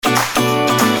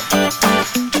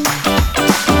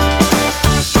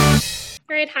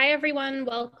Hi, everyone.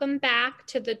 Welcome back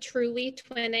to the Truly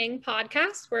Twinning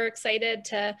podcast. We're excited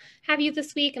to have you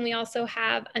this week, and we also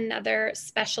have another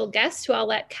special guest who I'll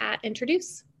let Kat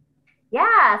introduce.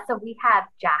 Yeah, so we have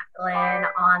Jacqueline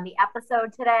on the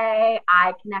episode today.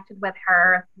 I connected with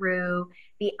her through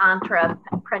the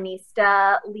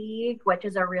Entreprenista League, which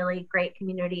is a really great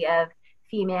community of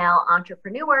female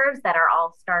entrepreneurs that are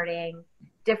all starting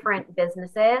different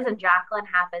businesses. And Jacqueline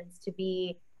happens to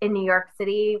be in New York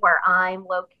City, where I'm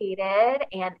located,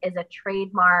 and is a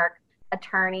trademark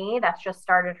attorney that's just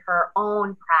started her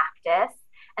own practice.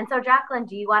 And so, Jacqueline,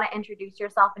 do you want to introduce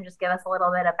yourself and just give us a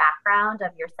little bit of background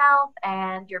of yourself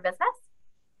and your business?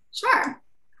 Sure.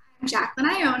 I'm Jacqueline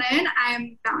Ionin.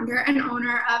 I'm founder and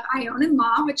owner of Ionin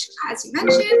Law, which, as you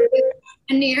mentioned, is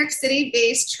a New York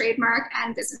City-based trademark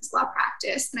and business law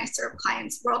practice, and I serve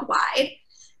clients worldwide.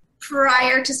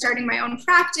 Prior to starting my own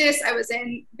practice, I was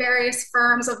in various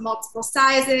firms of multiple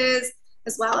sizes,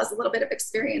 as well as a little bit of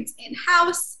experience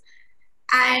in-house.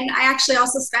 And I actually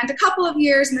also spent a couple of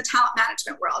years in the talent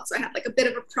management world. So I had like a bit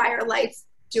of a prior life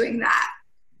doing that.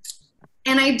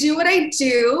 And I do what I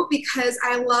do because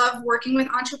I love working with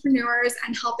entrepreneurs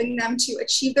and helping them to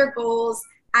achieve their goals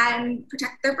and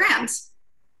protect their brands.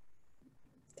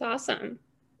 It's awesome.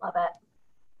 Love it.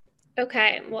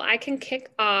 Okay, well, I can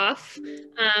kick off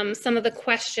some of the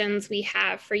questions we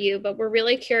have for you, but we're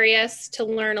really curious to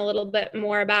learn a little bit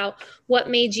more about what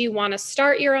made you want to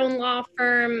start your own law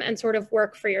firm and sort of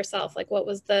work for yourself. Like, what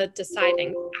was the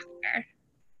deciding factor?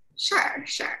 Sure.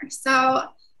 So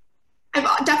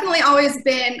I've definitely always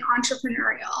been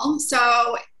entrepreneurial.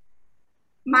 So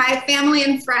my family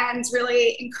and friends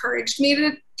really encouraged me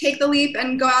to take the leap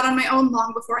and go out on my own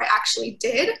long before I actually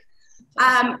did.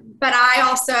 But I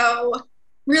also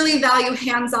really value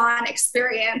hands-on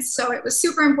experience. So it was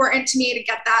super important to me to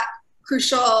get that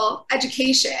crucial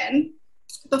education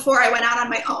before I went out on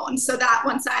my own, so that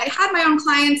once I had my own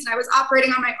clients and I was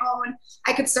operating on my own,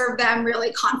 I could serve them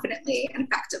really confidently and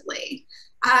effectively.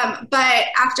 But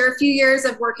after a few years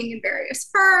of working in various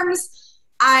firms,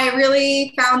 I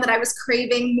really found that I was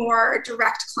craving more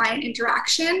direct client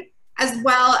interaction, as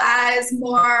well as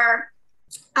more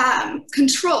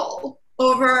control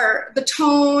over the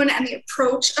tone and the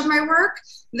approach of my work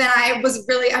than I was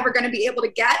really ever going to be able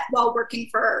to get while working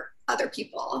for other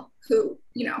people who,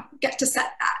 get to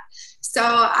set that. So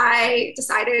I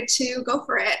decided to go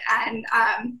for it and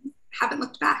haven't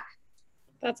looked back.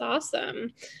 That's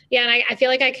awesome. Yeah, and I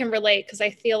feel like I can relate because I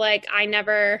feel like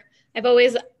I've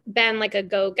always been like a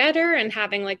go-getter and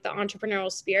having like the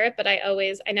entrepreneurial spirit, but I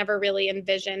never really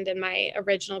envisioned in my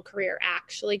original career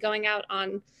actually going out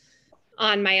on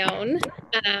my own.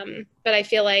 But I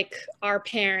feel like our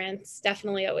parents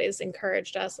definitely always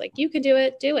encouraged us, like, you can do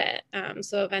it.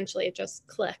 So eventually it just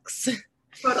clicks.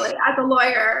 Totally. As a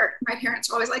lawyer, my parents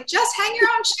were always like, just hang your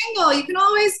own shingle. You can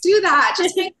always do that.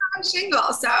 Just hang your own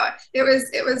shingle. So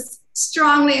it was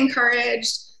strongly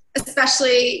encouraged,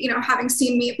 especially, having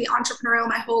seen me be entrepreneurial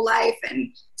my whole life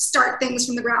and start things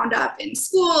from the ground up in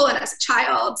school and as a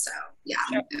child. So yeah.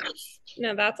 Sure.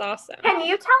 No, that's awesome. Can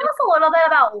you tell us a little bit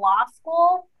about law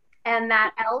school and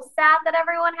that LSAT that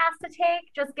everyone has to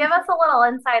take? Just give us a little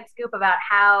inside scoop about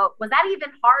was that even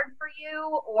hard for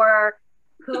you, or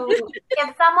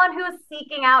if someone who's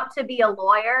seeking out to be a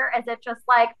lawyer, is it just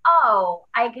like, oh,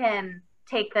 I can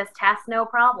take this test, no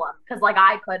problem? Because like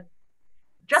I could,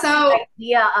 just the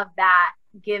idea of that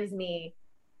gives me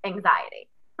anxiety.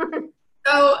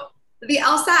 So the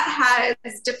LSAT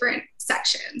has different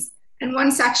sections. And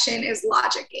one section is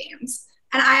logic games.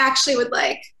 And I actually would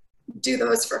do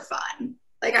those for fun.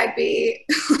 Like I'd be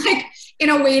like in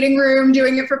a waiting room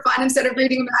doing it for fun instead of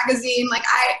reading a magazine.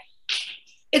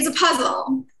 It's a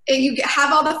puzzle. You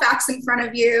have all the facts in front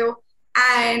of you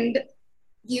and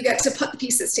you get to put the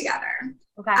pieces together.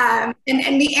 Okay.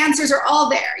 And the answers are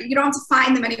all there. You don't have to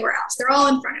find them anywhere else. They're all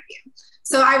in front of you.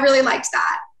 So I really liked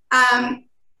that.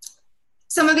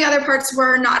 Some of the other parts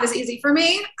were not as easy for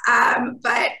me,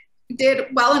 but did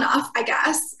well enough, I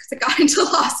guess, because I got into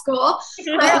law school.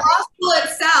 But law school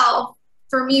itself,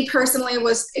 for me personally,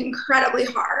 was incredibly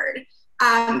hard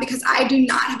because I do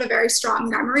not have a very strong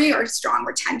memory or strong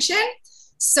retention.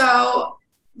 So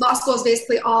law school is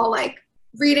basically all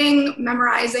reading,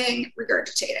 memorizing,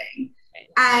 regurgitating.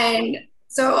 And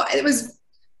so it was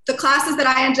the classes that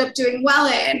I ended up doing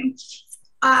well in.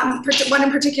 One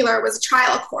in particular was a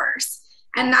trial course.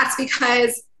 And that's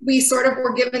because we sort of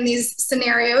were given these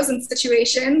scenarios and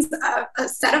situations, a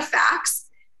set of facts,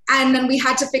 and then we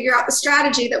had to figure out the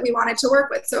strategy that we wanted to work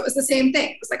with. So it was the same thing.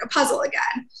 It was like a puzzle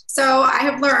again. So I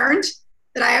have learned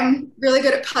that I am really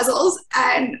good at puzzles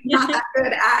and not that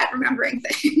good at remembering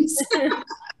things.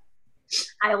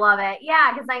 I love it.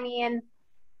 Yeah, because I mean,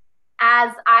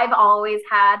 as I've always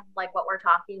had, like what we're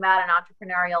talking about, an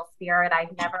entrepreneurial spirit,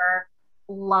 I've never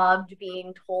loved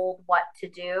being told what to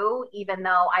do, even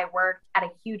though I worked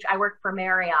for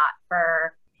Marriott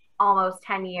for almost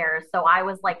 10 years. So I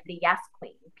was like the yes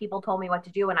queen. People told me what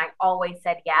to do and I always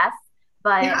said yes.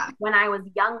 But Yeah. when I was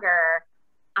younger,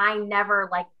 I never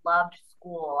like loved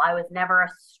school. I was never a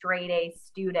straight A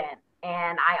student.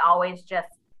 And I always just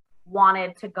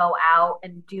wanted to go out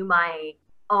and do my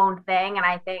own thing. And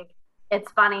I think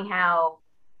it's funny how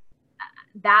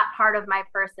that part of my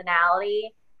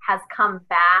personality has come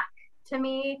back to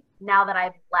me now that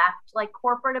I've left like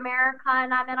corporate America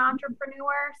and I'm an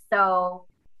entrepreneur. So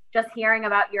just hearing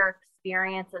about your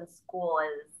experience in school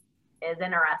is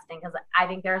interesting because I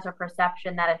think there's a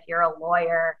perception that if you're a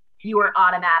lawyer, you are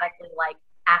automatically like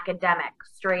academic,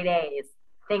 straight A's.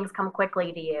 Things come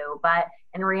quickly to you. But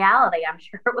in reality, I'm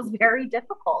sure it was very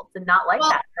difficult and not like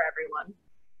that for everyone.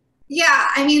 Yeah,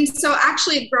 I mean, so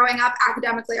actually growing up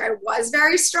academically, I was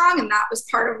very strong, and that was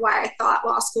part of why I thought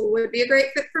law school would be a great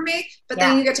fit for me. But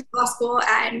then you get to law school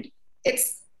and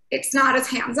it's not as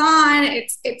hands-on.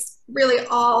 It's really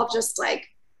all just like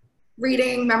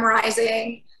reading,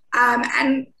 memorizing,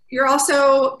 and you're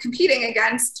also competing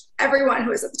against everyone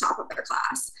who is at the top of their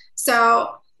class.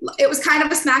 So it was kind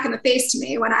of a smack in the face to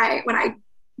me when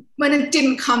it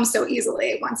didn't come so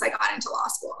easily once I got into law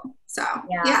school. So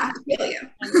yeah, I feel you.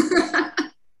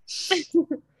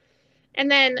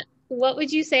 And then what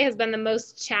would you say has been the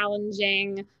most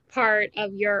challenging part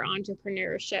of your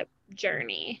entrepreneurship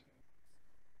journey?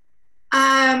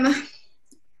 I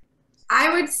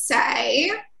would say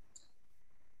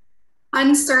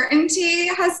uncertainty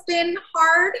has been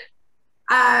hard.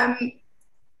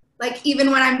 Like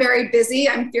even when I'm very busy,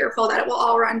 I'm fearful that it will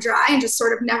all run dry and just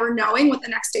sort of never knowing what the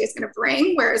next day is going to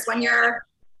bring. Whereas when you're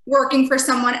working for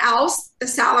someone else, the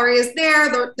salary is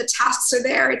there, the tasks are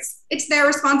there, it's their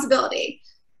responsibility.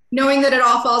 Knowing that it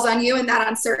all falls on you and that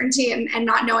uncertainty and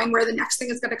not knowing where the next thing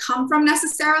is going to come from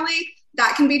necessarily,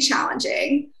 that can be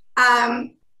challenging.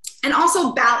 And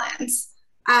also balance.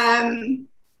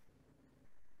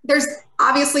 There's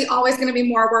obviously always going to be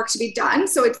more work to be done.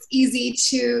 So it's easy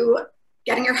to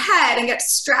get in your head and get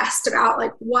stressed about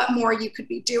like what more you could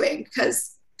be doing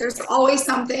because there's always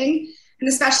something. And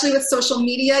especially with social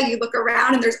media, you look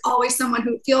around and there's always someone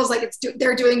who feels like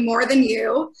they're doing more than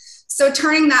you. So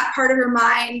turning that part of your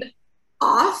mind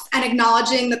off and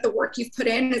acknowledging that the work you've put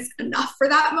in is enough for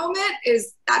that moment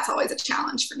that's always a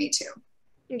challenge for me too.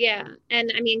 Yeah.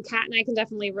 And I mean, Kat and I can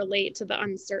definitely relate to the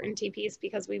uncertainty piece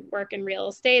because we work in real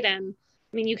estate. And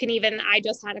I mean, I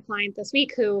just had a client this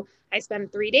week who I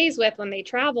spent 3 days with when they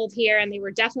traveled here and they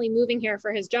were definitely moving here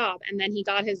for his job. And then he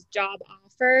got his job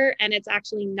offer and it's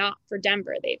actually not for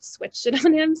Denver. They've switched it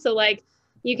on him. So like,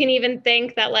 you can even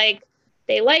think that like,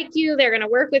 they like you, they're going to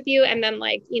work with you. And then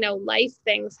like, life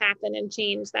things happen and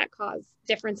change that cause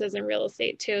differences in real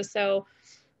estate too. So,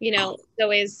 it's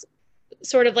always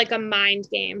sort of like a mind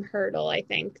game hurdle, I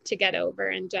think, to get over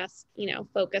and just,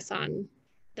 focus on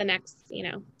the next,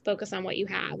 focus on what you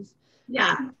have.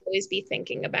 Yeah. Always be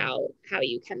thinking about how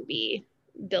you can be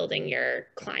building your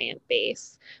client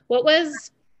base. What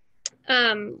was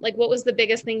the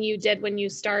biggest thing you did when you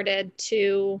started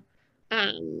to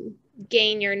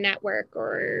gain your network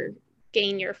or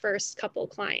gain your first couple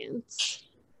clients?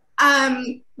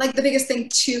 Like the biggest thing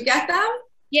to get them?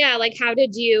 Yeah, like how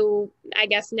did you, I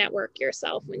guess, network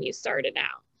yourself when you started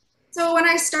out? So when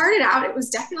I started out, it was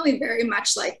definitely very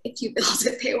much like, if you build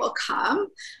it, they will come.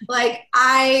 Like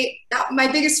my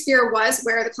biggest fear was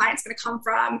where the client's going to come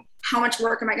from. How much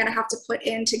work am I going to have to put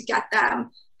in to get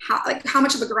them? How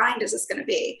much of a grind is this going to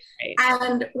be? Right.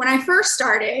 And when I first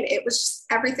started, it was just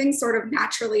everything sort of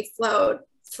naturally flowed.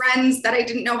 Friends that I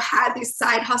didn't know had these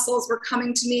side hustles were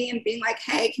coming to me and being like,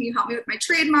 hey, can you help me with my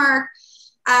trademark?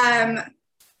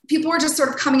 People were just sort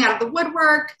of coming out of the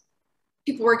woodwork.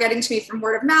 People were getting to me from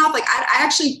word of mouth. Like I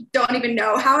actually don't even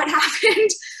know how it happened.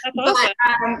 That's awesome.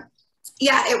 But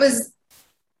yeah, it was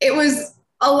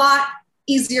a lot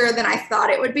easier than I thought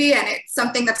it would be. And it's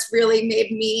something that's really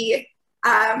made me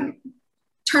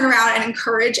turn around and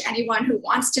encourage anyone who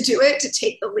wants to do it to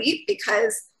take the leap,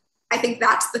 because I think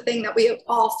that's the thing that we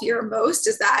all fear most,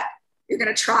 is that you're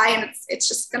going to try and it's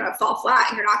just going to fall flat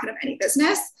and you're not going to have any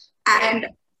business. And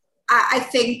I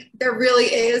think there really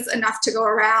is enough to go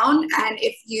around. And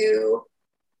if you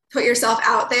put yourself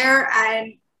out there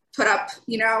and put up,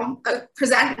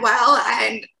 present well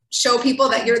and show people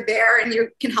that you're there and you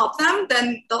can help them,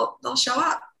 then they'll show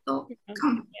up. They'll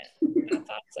come. Yeah, that's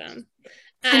awesome.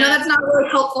 I know that's not a really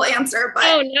helpful answer, but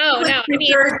oh no. I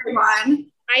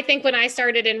mean, I think when I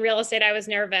started in real estate, I was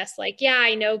nervous. Like, yeah,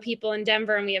 I know people in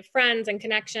Denver and we have friends and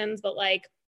connections, but like,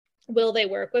 will they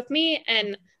work with me?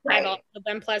 And I've also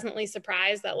been pleasantly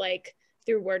surprised that like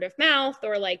through word of mouth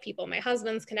or like people my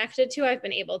husband's connected to, I've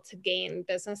been able to gain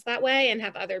business that way and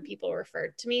have other people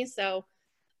referred to me. So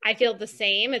I feel the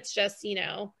same. It's just, you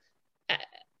know,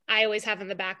 I always have in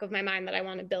the back of my mind that I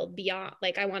want to build beyond,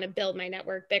 like I want to build my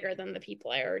network bigger than the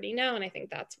people I already know. And I think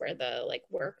that's where the like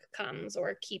work comes,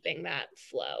 or keeping that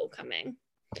flow coming.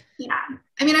 Yeah.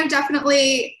 I mean, I've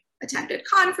definitely attended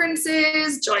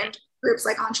conferences, joined groups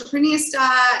like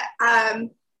Entreprenista.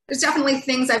 There's definitely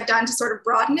things I've done to sort of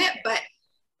broaden it, but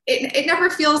it never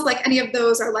feels like any of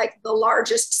those are like the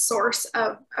largest source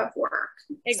of work.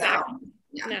 Exactly. So,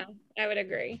 yeah. No, I would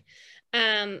agree.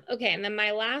 Okay. And then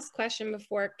my last question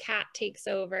before Kat takes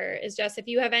over is just if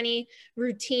you have any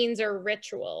routines or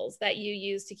rituals that you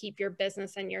use to keep your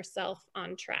business and yourself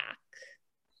on track.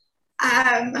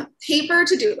 Paper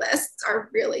to-do lists are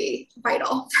really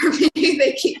vital for me.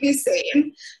 They keep me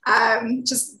sane.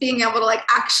 Just being able to like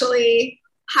actually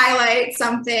highlight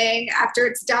something after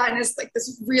it's done is like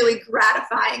this really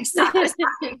gratifying,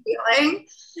 satisfying feeling.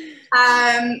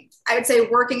 I would say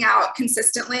working out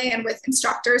consistently and with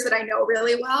instructors that I know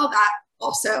really well, that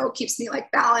also keeps me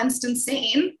like balanced and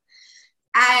sane.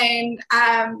 And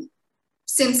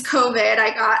since COVID,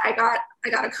 I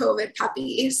got a COVID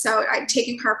puppy. So I'm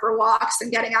taking her for walks and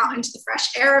getting out into the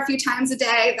fresh air a few times a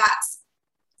day. That's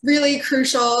really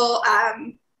crucial,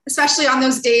 especially on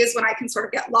those days when I can sort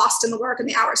of get lost in the work and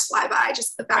the hours fly by.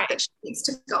 Just the fact that she needs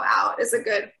to go out is a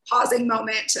good pausing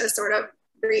moment to sort of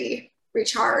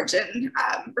recharge and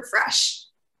refresh.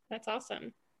 That's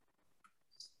awesome.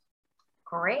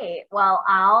 Great. Well,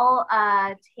 I'll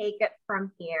take it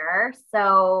from here.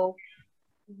 So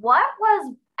what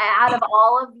was, out of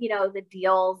all of, you know, the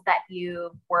deals that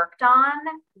you worked on,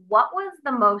 what was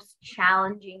the most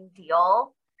challenging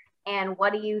deal? And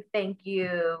what do you think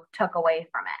you took away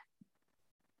from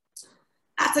it?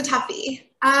 That's a toughie.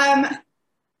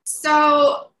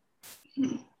 So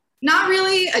not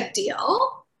really a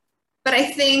deal, but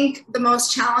I think the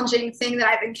most challenging thing that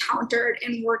I've encountered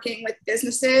in working with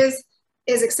businesses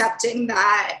is accepting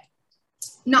that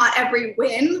not every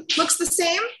win looks the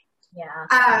same. Yeah.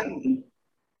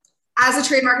 As a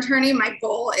trademark attorney, my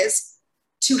goal is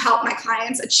to help my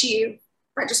clients achieve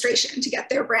registration, to get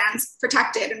their brands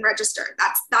protected and registered.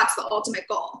 That's the ultimate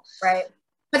goal. Right.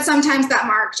 But sometimes that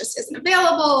mark just isn't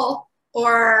available,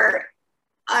 or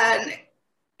an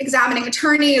examining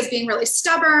attorney is being really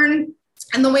stubborn,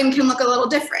 and the win can look a little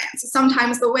different. So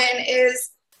sometimes the win is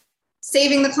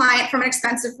saving the client from an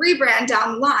expensive rebrand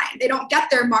down the line. They don't get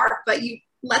their mark, but you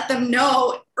let them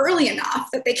know early enough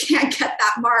that they can't get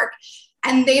that mark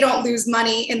and they don't lose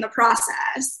money in the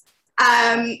process.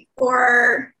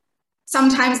 Or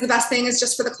sometimes the best thing is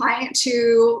just for the client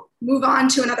to move on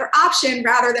to another option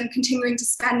rather than continuing to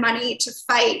spend money to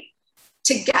fight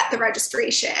to get the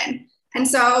registration. And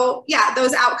so, yeah,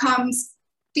 those outcomes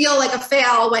feel like a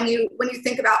fail when you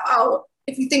think about, oh,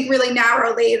 if you think really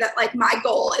narrowly that like my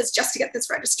goal is just to get this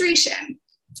registration.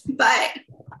 But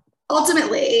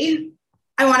ultimately,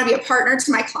 I want to be a partner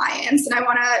to my clients, and I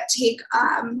want to take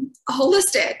a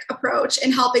holistic approach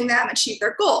in helping them achieve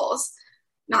their goals,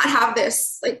 not have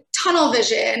this like tunnel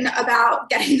vision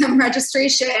about getting them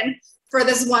registration for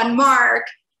this one mark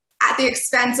at the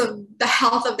expense of the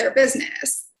health of their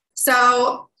business.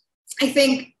 So I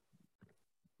think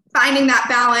finding that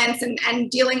balance and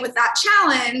dealing with that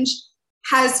challenge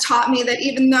has taught me that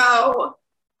even though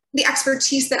the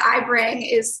expertise that I bring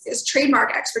is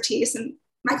trademark expertise, and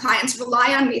my clients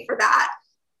rely on me for that,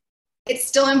 it's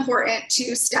still important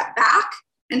to step back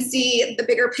and see the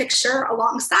bigger picture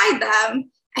alongside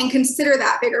them and consider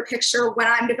that bigger picture when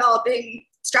I'm developing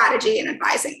strategy and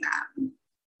advising them.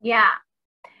 Yeah.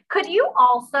 Could you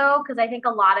also, because I think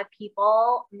a lot of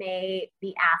people may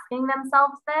be asking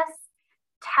themselves this,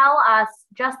 tell us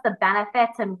just the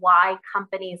benefits and why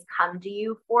companies come to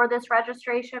you for this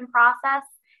registration process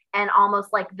and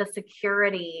almost like the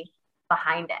security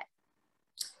behind it?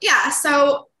 Yeah,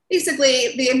 so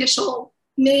basically the initial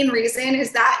main reason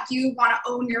is that you want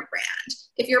to own your brand.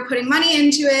 If you're putting money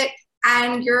into it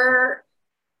and you're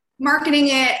marketing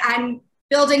it and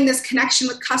building this connection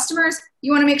with customers,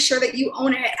 you want to make sure that you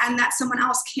own it and that someone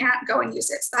else can't go and use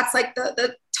it. So that's like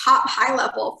the top high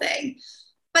level thing.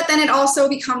 But then it also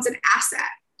becomes an asset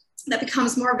that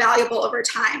becomes more valuable over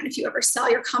time. And if you ever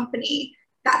sell your company,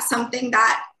 that's something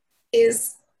that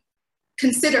is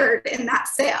considered in that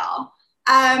sale.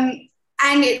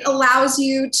 And it allows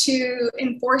you to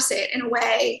enforce it in a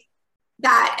way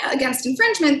that against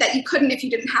infringement that you couldn't if you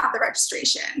didn't have the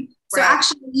registration. So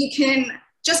actually you can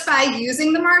just by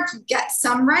using the mark, you get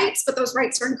some rights, but those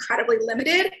rights are incredibly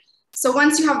limited. So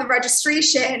once you have the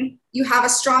registration, you have a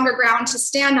stronger ground to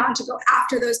stand on to go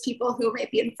after those people who may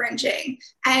be infringing.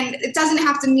 And it doesn't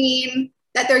have to mean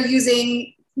that they're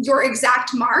using your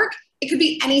exact mark. It could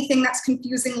be anything that's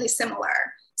confusingly similar.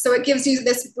 So it gives you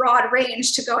this broad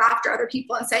range to go after other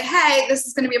people and say, hey, this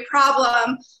is going to be a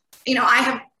problem. You know, I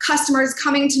have customers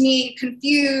coming to me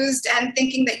confused and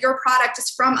thinking that your product is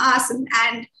from us,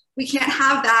 and we can't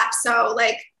have that. So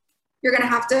like, you're going to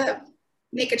have to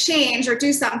make a change or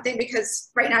do something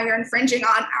because right now you're infringing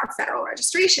on our federal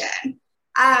registration.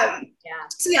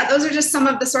 So yeah, those are just some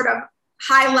of the sort of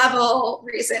high level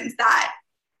reasons that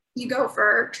you go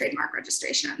for trademark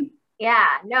registration. Yeah,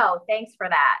 no, thanks for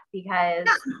that, because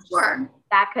sure.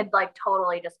 That could like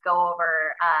totally just go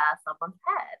over someone's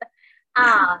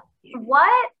head.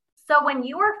 So when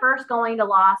you were first going to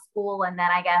law school and then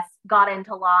I guess got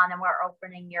into law and then were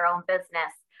opening your own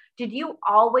business, did you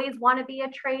always want to be a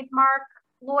trademark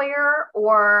lawyer,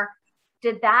 or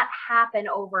did that happen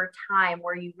over time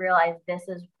where you realized this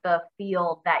is the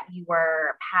field that you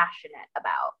were passionate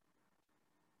about?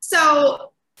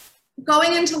 So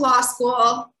going into law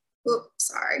school,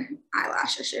 sorry,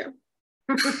 eyelash issue.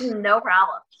 No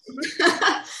problem.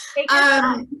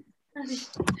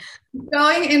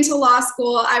 Going into law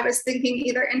school, I was thinking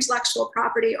either intellectual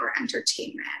property or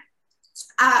entertainment.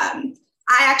 I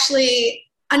actually,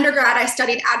 undergrad, I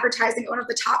studied advertising at one of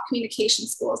the top communication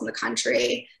schools in the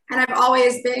country. And I've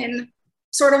always been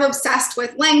sort of obsessed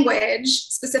with language,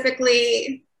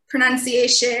 specifically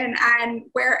pronunciation and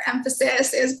where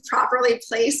emphasis is properly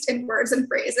placed in words and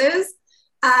phrases.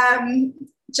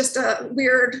 Just a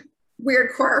weird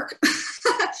quirk.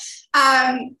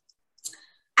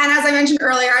 And as I mentioned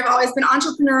earlier, I've always been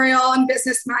entrepreneurial and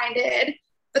business-minded,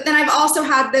 but then I've also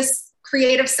had this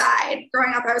creative side.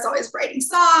 Growing up, I was always writing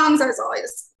songs. I was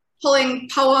always pulling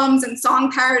poems and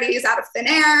song parodies out of thin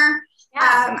air.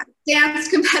 I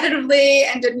danced competitively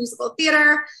and did musical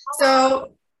theater.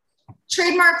 So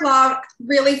trademark law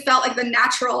really felt like the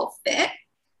natural fit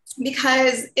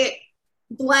because it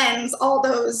blends all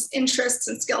those interests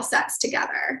and skill sets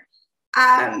together.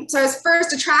 So I was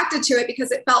first attracted to it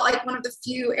because it felt like one of the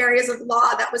few areas of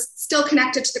law that was still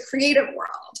connected to the creative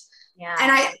world. Yeah.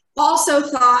 And I also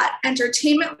thought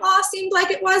entertainment law seemed like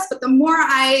it was, but the more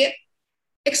I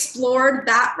explored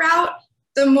that route,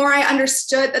 the more I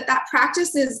understood that that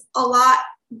practice is a lot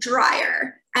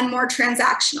drier and more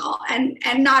transactional and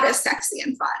not as sexy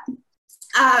and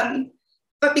fun.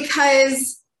 But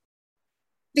because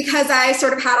I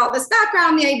sort of had all this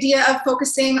background, the idea of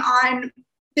focusing on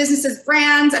businesses'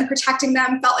 brands and protecting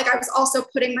them felt like I was also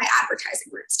putting my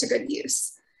advertising roots to good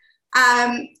use.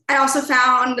 I also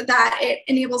found that it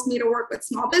enables me to work with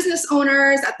small business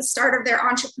owners at the start of their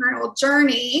entrepreneurial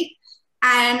journey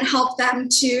and help them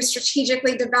to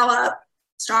strategically develop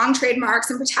strong trademarks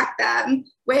and protect them,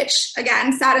 which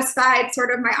again satisfied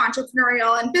sort of my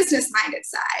entrepreneurial and business-minded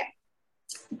side.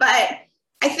 But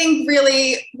I think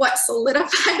really what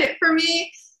solidified it for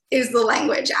me is the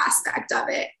language aspect of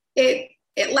it.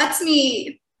 It lets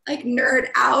me like nerd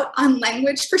out on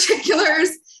language particulars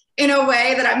in a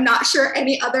way that I'm not sure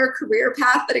any other career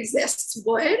path that exists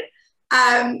would.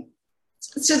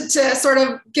 To sort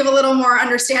of give a little more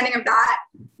understanding of that,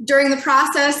 during the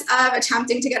process of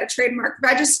attempting to get a trademark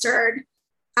registered,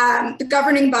 the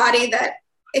governing body that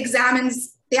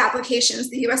examines the applications,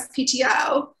 the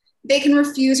USPTO, they can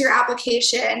refuse your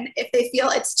application if they feel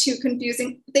it's too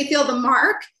confusing. They feel the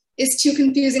mark is too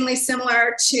confusingly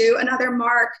similar to another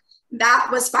mark that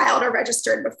was filed or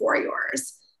registered before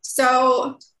yours.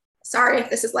 So sorry if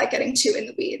this is like getting too in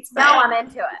the weeds. But no, I'm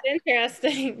into it.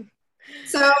 Interesting.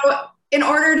 So in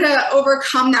order to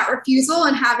overcome that refusal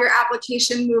and have your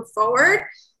application move forward,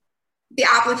 the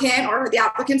applicant or the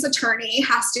applicant's attorney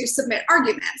has to submit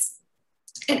arguments.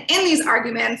 And in these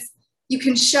arguments, you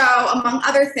can show, among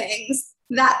other things,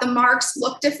 that the marks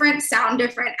look different, sound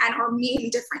different, and or mean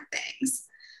different things.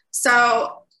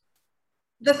 So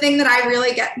the thing that I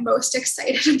really get most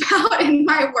excited about in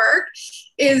my work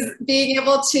is being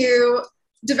able to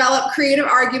develop creative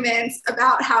arguments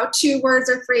about how two words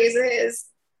or phrases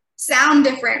sound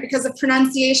different because of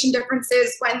pronunciation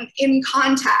differences when in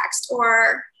context,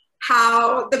 or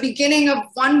how the beginning of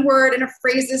one word in a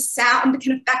phrase's sound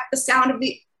can affect the sound of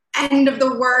the end of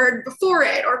the word before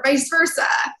it, or vice versa.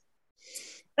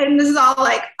 And this is all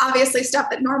like obviously stuff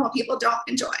that normal people don't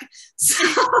enjoy. So,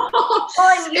 well,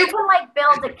 and you can like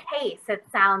build a case. It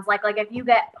sounds like if you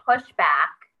get pushback,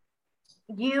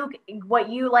 what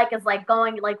you like is like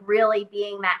going like really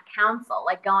being that counsel,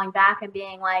 like going back and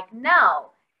being like, no,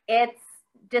 it's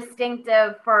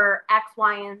distinctive for X,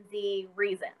 Y, and Z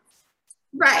reasons.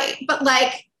 Right. But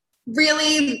like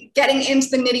really getting into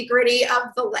the nitty gritty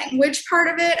of the language part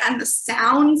of it and the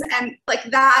sounds and like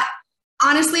that,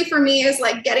 honestly, for me is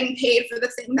like getting paid for the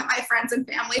thing that my friends and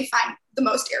family find the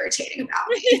most irritating about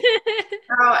me.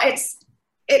 So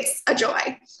it's a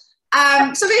joy.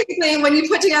 So basically, when you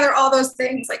put together all those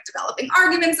things, like developing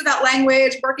arguments about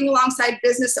language, working alongside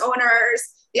business owners,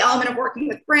 the element of working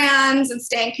with brands and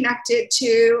staying connected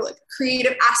to like the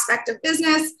creative aspect of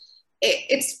business,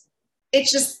 it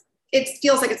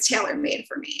feels like it's tailor-made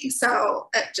for me. So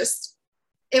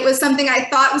it was something I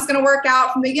thought was going to work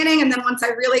out from the beginning. And then once I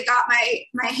really got my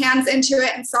hands into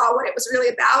it and saw what it was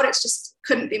really about, it just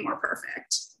couldn't be more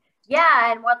perfect.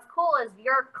 Yeah. And what's cool is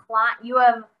you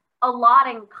have a lot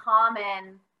in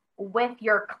common with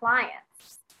your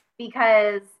clients,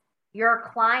 because your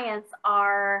clients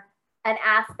are an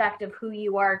aspect of who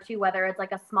you are too, whether it's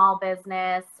like a small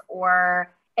business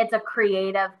or it's a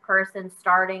creative person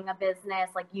starting a business.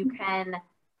 Like you can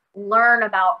learn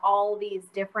about all these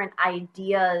different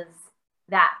ideas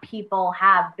that people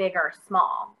have, big or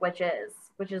small, which is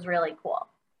really cool.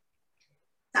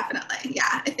 Definitely.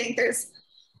 Yeah. I think there's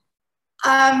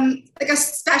like a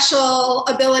special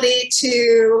ability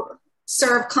to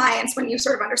serve clients when you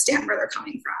sort of understand where they're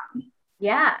coming from.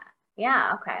 Yeah.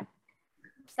 Yeah. Okay.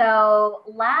 So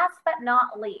last but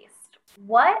not least,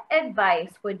 what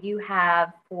advice would you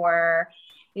have for,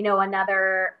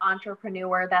 another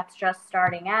entrepreneur that's just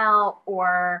starting out,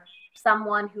 or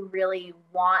someone who really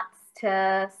wants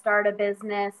to start a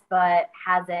business but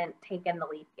hasn't taken the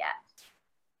leap yet?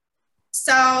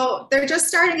 So they're just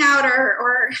starting out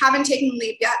or haven't taken the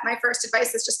leap yet. My first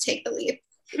advice is just take the leap,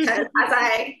 because as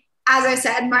I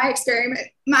said, my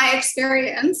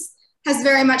experience has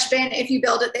very much been, if you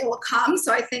build it, they will come.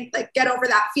 So I think like get over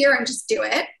that fear and just do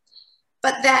it.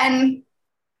 But then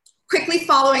quickly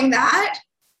following that,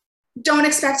 don't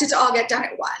expect it to all get done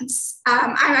at once.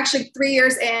 I'm actually 3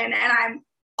 years in and I'm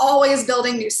always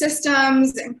building new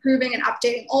systems, improving and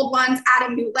updating old ones,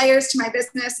 adding new layers to my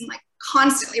business, and like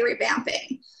constantly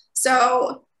revamping.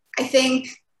 So I think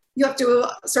you have to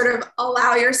sort of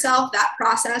allow yourself that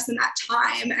process and that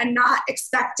time and not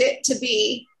expect it to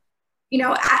be,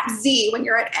 at Z when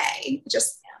you're at A.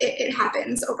 It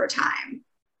happens over time.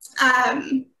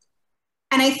 And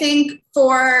I think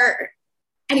for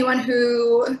anyone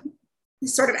who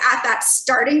is sort of at that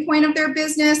starting point of their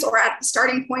business, or at the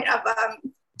starting point of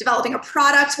developing a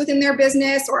product within their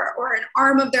business or an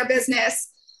arm of their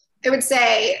business, I would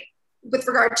say, with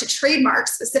regard to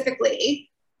trademarks specifically,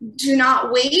 do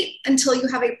not wait until you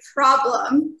have a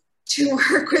problem to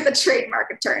work with a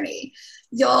trademark attorney.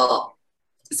 You'll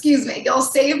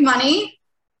save money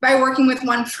by working with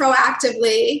one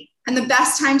proactively. And the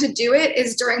best time to do it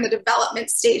is during the development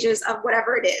stages of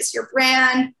whatever it is, your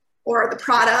brand or the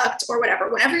product or whatever.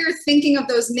 Whenever you're thinking of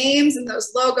those names and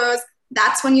those logos,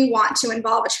 that's when you want to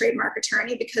involve a trademark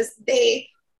attorney, because they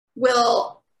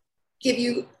will give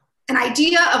you an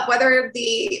idea of whether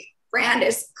the brand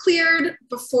is cleared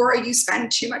before you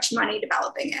spend too much money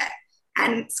developing it.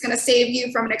 And it's going to save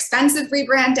you from an expensive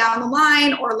rebrand down the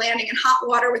line, or landing in hot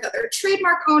water with other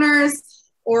trademark owners,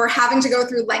 or having to go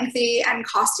through lengthy and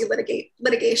costly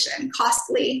litigation.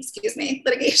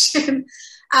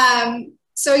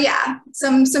 So yeah,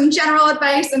 some general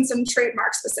advice and some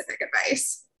trademark specific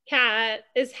advice. Kat,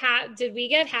 did we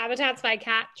get Habitats by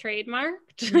Kat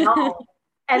trademarked? No.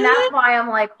 And that's why I'm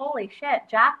like, holy shit,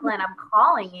 Jacqueline, I'm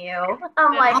calling you.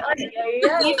 I'm like, oh,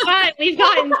 yeah.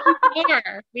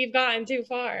 We've gotten too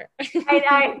far.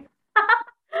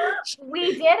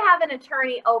 We did have an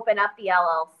attorney open up the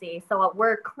LLC, so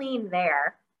we're clean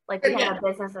there. Like we had a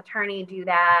business attorney do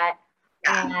that,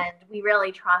 and we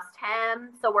really trust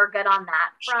him, so we're good on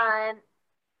that front.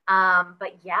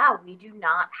 But yeah, we do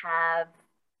not have.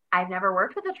 I've never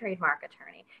worked with a trademark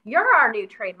attorney. You're our new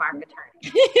trademark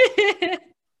attorney.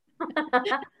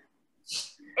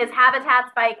 Is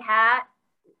Habitats by Kat?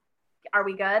 Are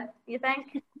we good, you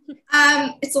think?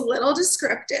 It's a little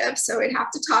descriptive, so we'd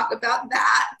have to talk about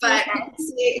that. But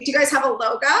do you guys have a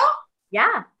logo?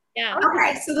 Yeah.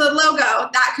 Okay, so the logo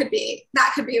that could be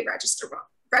registrable.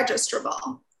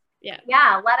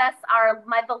 Yeah. Let us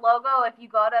the logo. If you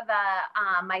go to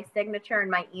the my signature and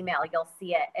my email, you'll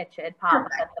see it. It should pop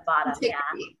up at the bottom.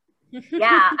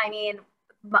 Yeah. I mean,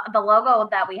 the logo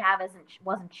that we have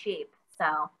wasn't cheap,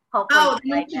 so hopefully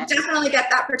you should definitely get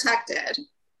that protected.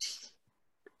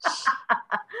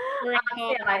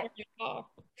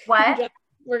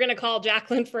 We're gonna call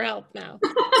Jacqueline for help now.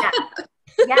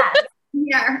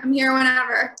 Yeah. I'm here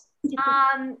whenever.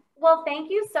 Well,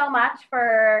 thank you so much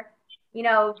for you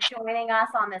know, joining us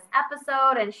on this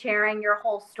episode and sharing your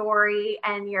whole story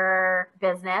and your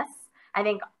business. I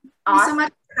think Thank you so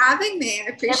much for having me.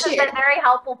 I appreciate it. This has been very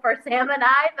helpful for Sam and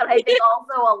I, but I think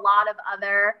also a lot of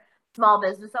other small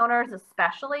business owners,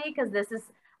 especially because this is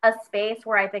a space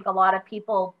where I think a lot of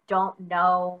people don't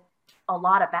know a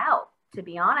lot about, to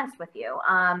be honest with you.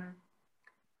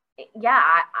 Yeah,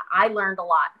 I learned a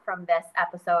lot from this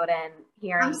episode and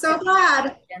hearing. I'm so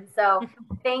glad. And so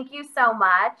thank you so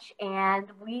much. And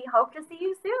we hope to see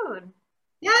you soon.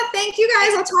 Yeah, thank you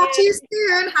guys. I'll talk to you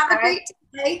soon. Have a great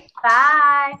day.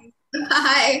 Bye.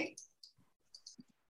 Bye.